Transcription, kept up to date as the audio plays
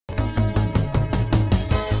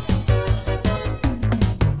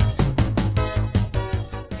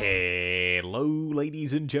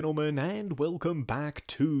ladies and gentlemen, and welcome back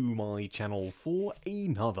to my channel for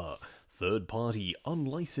another third-party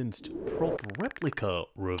unlicensed prop replica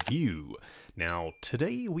review. Now,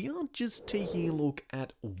 today we aren't just taking a look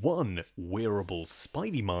at one wearable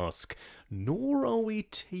Spidey mask, nor are we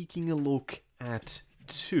taking a look at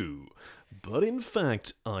two. But in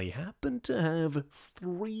fact, I happen to have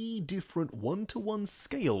three different one-to-one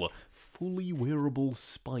scale, fully wearable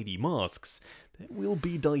Spidey masks that we'll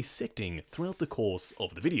be dissecting throughout the course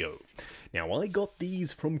of the video. Now, I got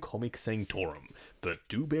these from Comic Sanctorum, but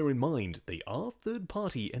do bear in mind they are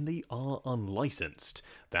third-party and they are unlicensed.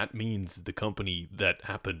 That means the company that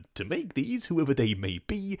happened to make these, whoever they may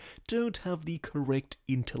be, don't have the correct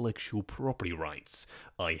intellectual property rights.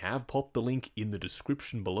 I have popped the link in the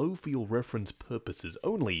description below for your reference purposes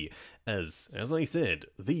only, as I said,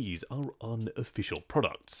 these are unofficial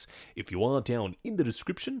products. If you are down in the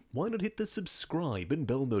description, why not hit the subscribe and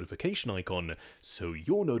bell notification icon so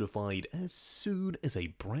you're notified as soon as a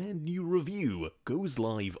brand new review goes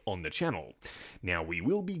live on the channel. Now, we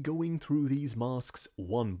will be going through these masks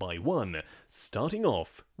one by one, starting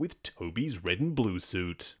off with Toby's red and blue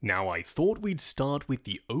suit. Now, I thought we'd start with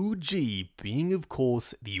the OG being, of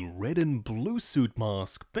course, the red and blue suit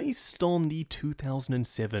mask based on the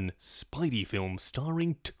 2007 Spidey film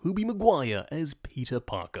starring Tobey Maguire as Peter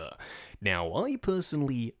Parker. Now, I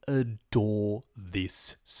personally adore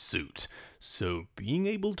this suit, so being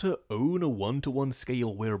able to own a one-to-one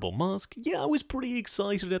scale wearable mask, yeah, I was pretty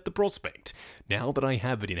excited at the prospect. Now that I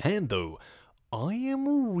have it in hand though, I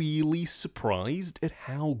am really surprised at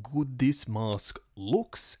how good this mask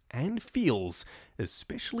looks and feels,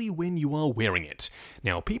 especially when you are wearing it.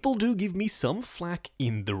 Now, people do give me some flack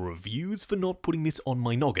in the reviews for not putting this on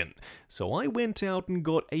my noggin, so I went out and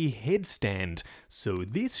got a headstand, so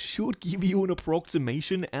this should give you an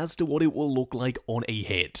approximation as to what it will look like on a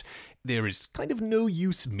head. There is kind of no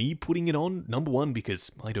use me putting it on, number one,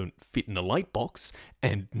 because I don't fit in a light box,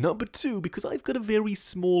 and number two, because I've got a very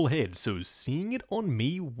small head, so seeing it on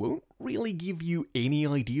me won't really give you any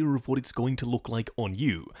idea of what it's going to look like on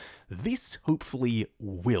you. This hopefully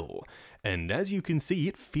will, and as you can see,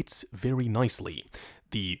 it fits very nicely.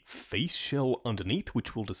 The face shell underneath,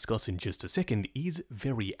 which we'll discuss in just a second, is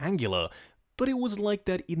very angular, but it was like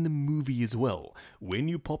that in the movie as well. When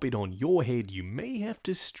you pop it on your head, you may have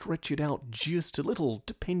to stretch it out just a little,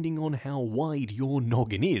 depending on how wide your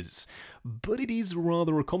noggin is. But it is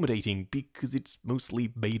rather accommodating because it's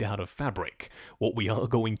mostly made out of fabric. What we are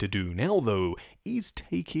going to do now, though, is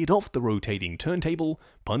take it off the rotating turntable,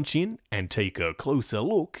 punch in, and take a closer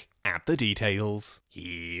look at the details.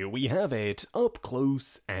 Here we have it, up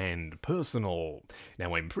close and personal.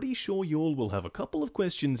 Now, I'm pretty sure y'all will have a couple of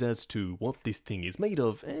questions as to what this thing is made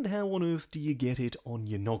of and how on earth do you get it on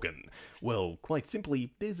your noggin. Well, quite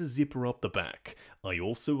simply, there's a zipper up the back. I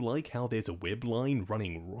also like how there's a web line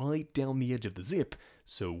running right down the edge of the zip,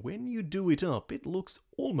 so when you do it up, it looks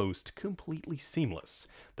almost completely seamless.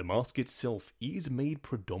 The mask itself is made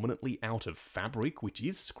predominantly out of fabric, which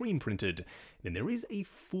is screen printed. Then there is a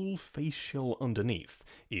full face shell underneath.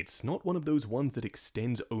 It's not one of those ones that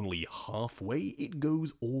extends only halfway, it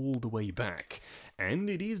goes all the way back. And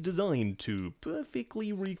it is designed to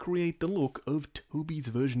perfectly recreate the look of Tobey's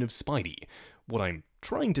version of Spidey. What I'm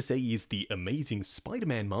trying to say is the Amazing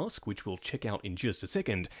Spider-Man mask, which we'll check out in just a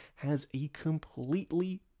second, has a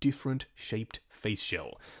completely different shaped face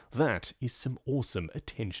shell. That is some awesome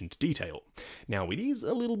attention to detail. Now, it is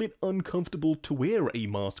a little bit uncomfortable to wear a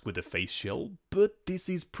mask with a face shell, but this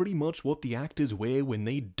is pretty much what the actors wear when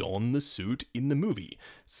they don the suit in the movie,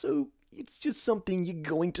 so it's just something you're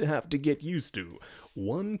going to have to get used to.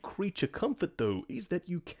 One creature comfort, though, is that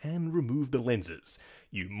you can remove the lenses.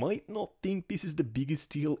 You might not think this is the biggest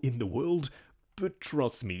deal in the world, but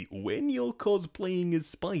trust me, when you're cosplaying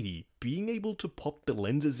as Spidey, being able to pop the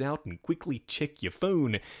lenses out and quickly check your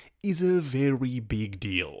phone is a very big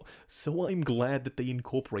deal, so I'm glad that they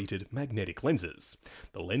incorporated magnetic lenses.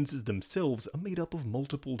 The lenses themselves are made up of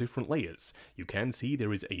multiple different layers. You can see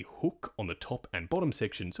there is a hook on the top and bottom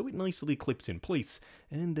section, so it nicely clips in place,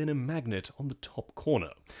 and then a magnet on the top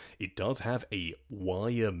corner. It does have a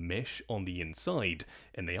wire mesh on the inside,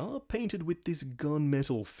 and they are painted with this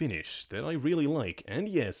gunmetal finish that I really like, and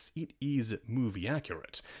yes, it is movie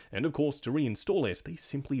accurate. And of course, to reinstall it, they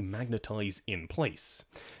simply magnetize in place.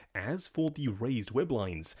 As for the raised web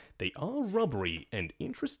lines, they are rubbery, and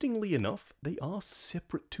interestingly enough, they are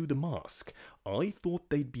separate to the mask. I thought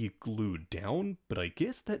they'd be glued down, but I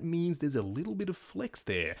guess that means there's a little bit of flex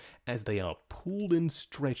there, as they are pulled and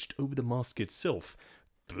stretched over the mask itself.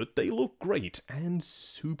 But they look great, and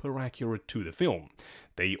super accurate to the film.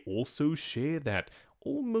 They also share that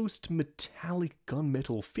almost metallic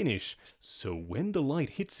gunmetal finish, so when the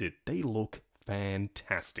light hits it, they look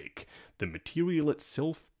fantastic. The material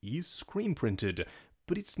itself is screen printed,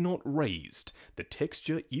 but it's not raised. The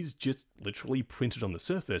texture is just literally printed on the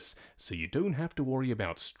surface, so you don't have to worry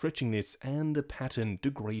about stretching this and the pattern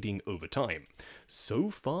degrading over time. So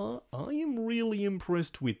far, I am really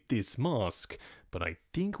impressed with this mask, but I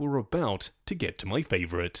think we're about to get to my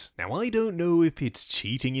favourite. Now, I don't know if it's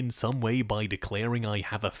cheating in some way by declaring I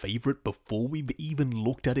have a favourite before we've even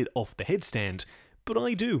looked at it off the headstand, but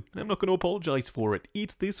I do, and I'm not going to apologise for it.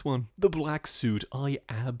 It's this one, the black suit. I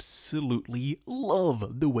absolutely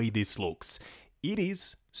love the way this looks. It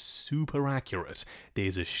is super accurate.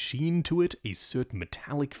 There's a sheen to it, a certain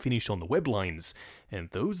metallic finish on the web lines,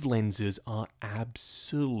 and those lenses are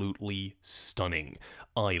absolutely stunning.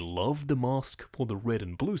 I love the mask for the red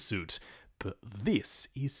and blue suit, but this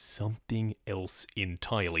is something else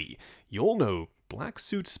entirely. You all know, Black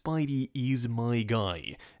Suit Spidey is my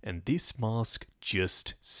guy, and this mask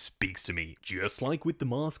just speaks to me. Just like with the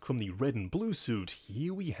mask from the red and blue suit,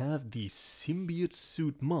 here we have the symbiote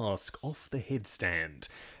suit mask off the headstand,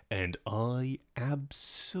 and I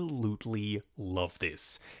absolutely love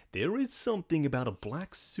this. There is something about a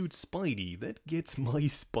Black Suit Spidey that gets my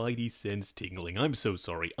Spidey sense tingling. I'm so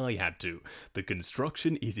sorry, I had to. The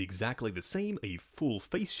construction is exactly the same, a full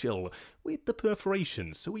face shell with the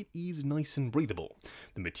perforation, so it is nice and breathable.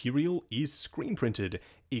 The material is screen printed,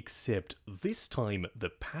 except this time the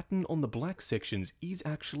pattern on the black sections is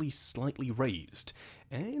actually slightly raised,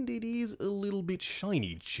 and it is a little bit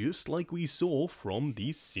shiny, just like we saw from the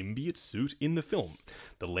symbiote suit in the film.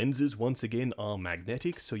 The lenses once again are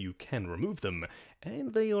magnetic, so you can remove them,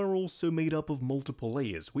 and they are also made up of multiple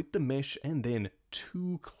layers with the mesh and then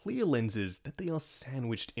two clear lenses that they are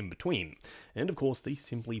sandwiched in between, and of course they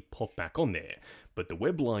simply pop back on there. But the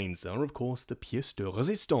web lines are of course the pièce de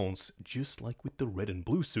résistance, just like with the red and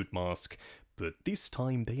blue suit mask, but this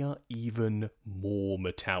time they are even more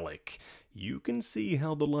metallic. You can see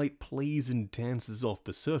how the light plays and dances off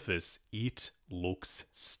the surface. It looks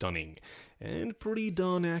stunning, and pretty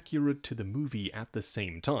darn accurate to the movie at the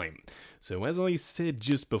same time. So as I said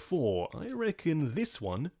just before, I reckon this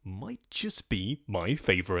one might just be my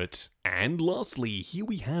favourite. And lastly, here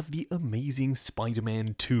we have the Amazing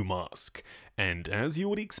Spider-Man 2 mask. And as you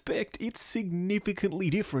would expect, it's significantly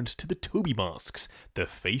different to the Tobey masks. The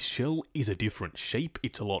face shell is a different shape,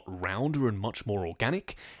 it's a lot rounder and much more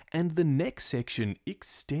organic, and the neck section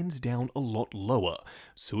extends down a lot lower.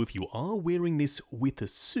 So if you are wearing this with a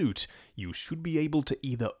suit, you should be able to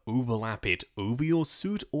either overlap it over your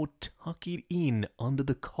suit or tuck it in under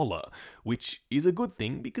the collar, which is a good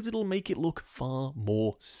thing because it'll make it look far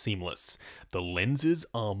more seamless. The lenses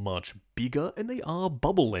are much bigger and they are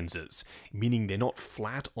bubble lenses, meaning they're not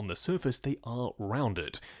flat on the surface, they are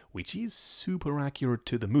rounded, which is super accurate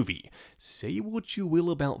to the movie. Say what you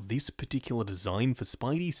will about this particular design for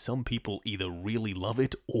Spidey, some people either really love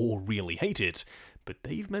it or really hate it, but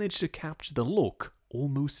they've managed to capture the look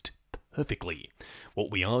almost perfectly.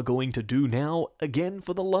 What we are going to do now, again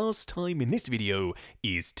for the last time in this video,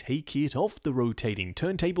 is take it off the rotating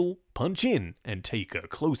turntable, punch in, and take a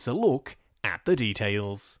closer look at the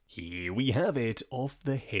details. Here we have it off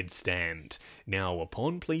the headstand. Now,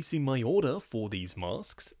 upon placing my order for these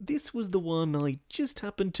masks, this was the one I just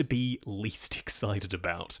happened to be least excited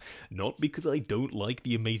about. Not because I don't like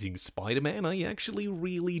the Amazing Spider-Man, I actually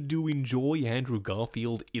really do enjoy Andrew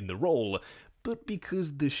Garfield in the role, but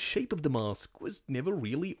because the shape of the mask was never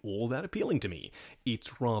really all that appealing to me.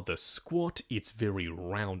 It's rather squat, it's very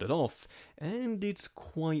rounded off, and it's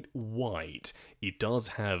quite wide. It does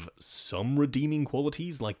have some redeeming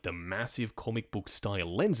qualities like the massive comic book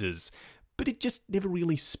style lenses, but it just never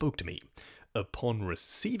really spoke to me. Upon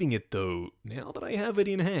receiving it though, now that I have it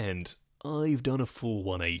in hand, I've done a full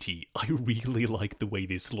 180. I really like the way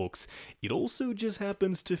this looks. It also just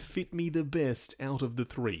happens to fit me the best out of the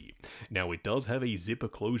three. Now it does have a zipper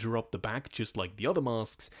closure up the back just like the other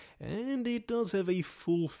masks, and it does have a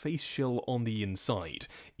full face shell on the inside.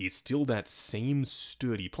 It's still that same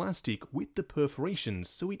sturdy plastic with the perforations,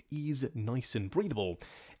 so it is nice and breathable.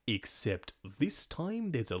 Except this time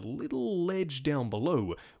there's a little ledge down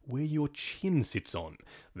below where your chin sits on.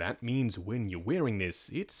 That means when you're wearing this,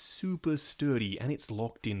 it's super sturdy and it's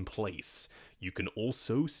locked in place. You can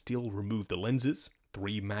also still remove the lenses,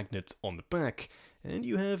 3 magnets on the back, and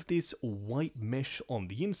you have this white mesh on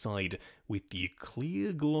the inside with the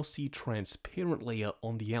clear glossy transparent layer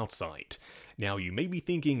on the outside. Now you may be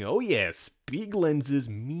thinking, oh yes, big lenses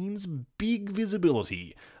means big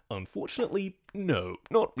visibility. Unfortunately, No,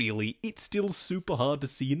 not really. It's still super hard to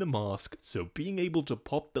see in the mask, so being able to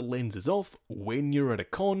pop the lenses off when you're at a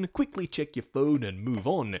con, quickly check your phone and move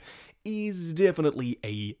on, is definitely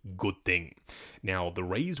a good thing. Now, the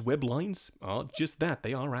raised web lines are just that,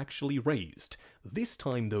 they are actually raised. This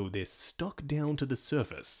time though, they're stuck down to the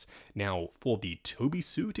surface. Now, for the Toby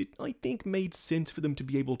suit, it I think made sense for them to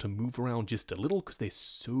be able to move around just a little because they're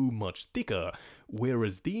so much thicker,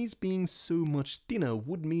 whereas these being so much thinner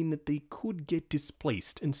would mean that they could get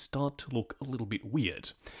displaced and start to look a little bit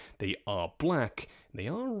weird. They are black, they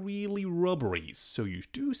are really rubbery, so you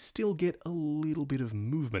do still get a little bit of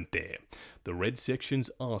movement there. The red sections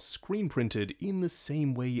are screen printed in the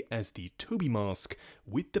same way as the Toby mask,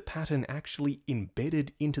 with the pattern actually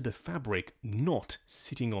embedded into the fabric, not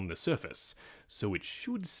sitting on the surface, so it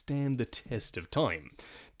should stand the test of time.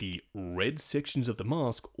 The red sections of the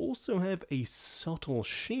mask also have a subtle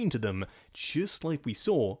sheen to them, just like we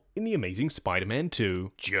saw in The Amazing Spider-Man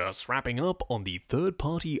 2. Just wrapping up on the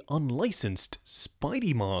third-party unlicensed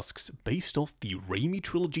Spidey masks based off the Raimi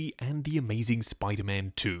trilogy and The Amazing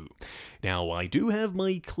Spider-Man 2. Now, I do have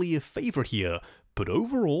my clear favourite here, but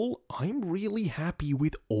overall, I'm really happy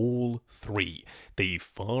with all three. They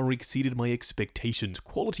far exceeded my expectations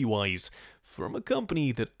quality-wise from a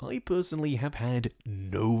company that I personally have had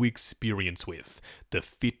no experience with. The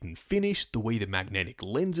fit and finish, the way the magnetic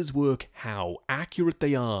lenses work, how accurate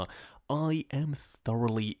they are, I am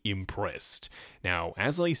thoroughly impressed. Now,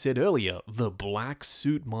 as I said earlier, the black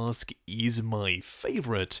suit mask is my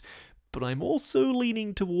favourite, but I'm also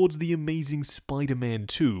leaning towards The Amazing Spider-Man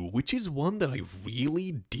 2, which is one that I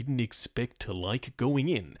really didn't expect to like going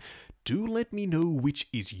in. Do let me know which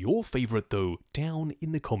is your favourite though down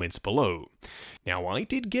in the comments below. Now, I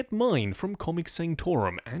did get mine from Comic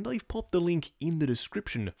Sanctorum, and I've popped the link in the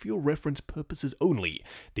description for your reference purposes only.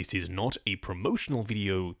 This is not a promotional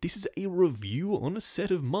video, this is a review on a set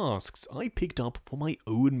of masks I picked up for my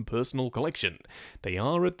own personal collection. They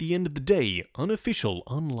are, at the end of the day, unofficial,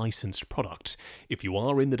 unlicensed product. If you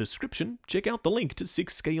are in the description, check out the link to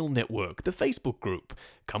 6 Scale Network, the Facebook group.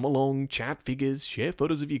 Come along, chat figures, share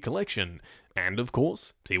photos of your collection, and of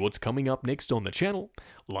course, see what's coming up next on the channel.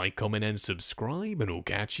 Like, comment, and subscribe, and I'll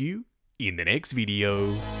catch you in the next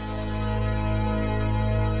video.